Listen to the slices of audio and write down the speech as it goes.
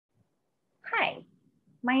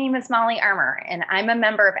My name is Molly Armour, and I'm a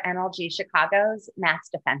member of NLG Chicago's Mass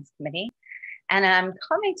Defense Committee. And I'm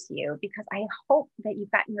coming to you because I hope that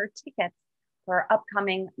you've gotten your tickets for our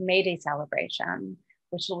upcoming May Day celebration,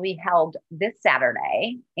 which will be held this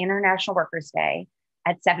Saturday, International Workers' Day,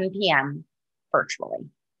 at 7 p.m. virtually.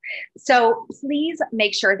 So please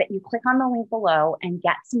make sure that you click on the link below and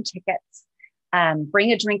get some tickets.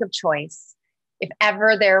 Bring a drink of choice. If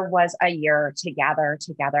ever there was a year to gather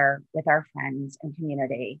together with our friends and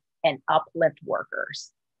community and uplift workers,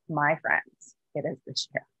 my friends, it is this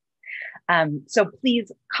year. So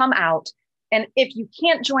please come out. And if you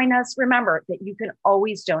can't join us, remember that you can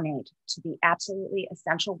always donate to the absolutely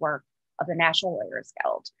essential work of the National Lawyers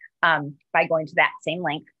Guild by going to that same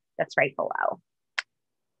link that's right below.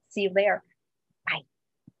 See you there. Bye.